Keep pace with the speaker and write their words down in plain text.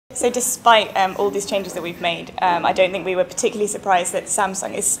So despite all these changes that we've made, I don't think we were particularly surprised that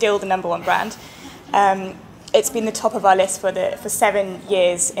Samsung is still the #1 brand. It's been the top of our list for 7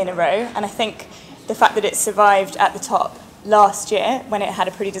 years in a row, and I think the fact that it survived at the top last year, when it had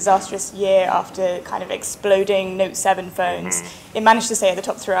a pretty disastrous year after kind of exploding Note 7 phones, it managed to stay at the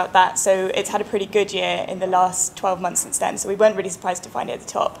top throughout that. So it's had a pretty good year in the last 12 months since then. So we weren't really surprised to find it at the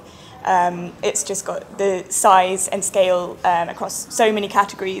top. It's just got the size and scale across so many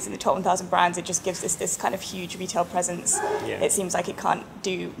categories in the top 1,000 brands. It just gives us this kind of huge retail presence. Yeah. It seems like it can't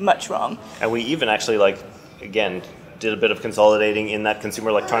do much wrong. And we even actually, again, did a bit of consolidating in that consumer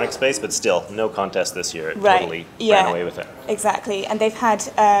electronics space, but still, no contest this year. It totally ran away with it. Exactly, and they've had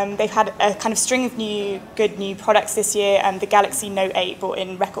a kind of string of good new products this year. And the Galaxy Note 8 brought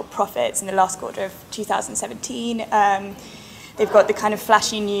in record profits in the last quarter of 2017. They've got the kind of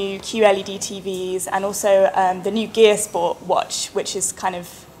flashy new QLED TVs, and also the new Gear Sport watch, which is kind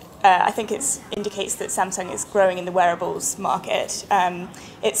of, I think it indicates that Samsung is growing in the wearables market.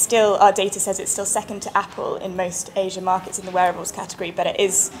 It's still, our data says it's still second to Apple in most Asian markets in the wearables category, but it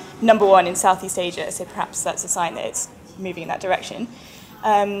is #1 in Southeast Asia, so perhaps that's a sign that it's moving in that direction.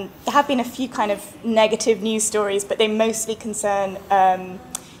 There have been a few kind of negative news stories, but they mostly concern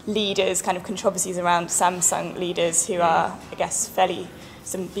leaders, kind of controversies around Samsung leaders who are, I guess,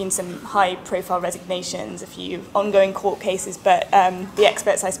 been some high-profile resignations, a few ongoing court cases, but the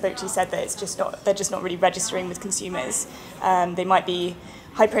experts I spoke to said that they're just not really registering with consumers. They might be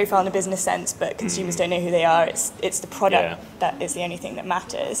high-profile in a business sense, but consumers don't know who they are. It's the product that is the only thing that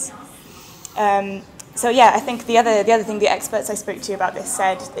matters. So yeah, I think the other thing the experts I spoke to about this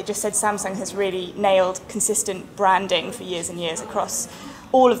they just said Samsung has really nailed consistent branding for years and years across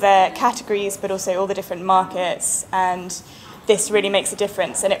all of their categories, but also all the different markets, and this really makes a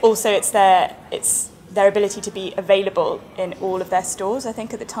difference. And it's their ability to be available in all of their stores. I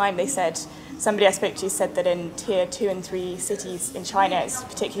think at the time somebody I spoke to said that in tier 2 and 3 cities in China it's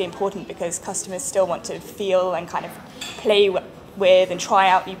particularly important because customers still want to feel and kind of play with and try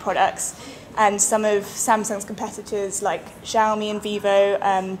out new products. And some of Samsung's competitors like Xiaomi and Vivo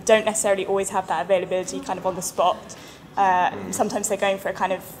don't necessarily always have that availability kind of on the spot. Sometimes they're going for a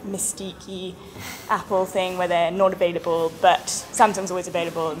kind of mystique-y Apple thing where they're not available, but Samsung's always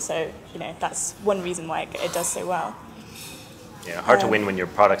available, and so that's one reason why it does so well. Yeah, hard to win when your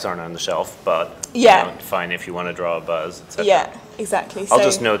products aren't on the shelf, but fine if you want to draw a buzz, etc. Yeah, exactly. I'll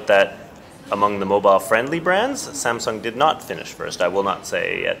just note that among the mobile-friendly brands, Samsung did not finish first. I will not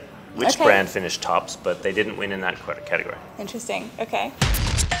say yet which brand finished tops, but they didn't win in that category. Interesting. Okay.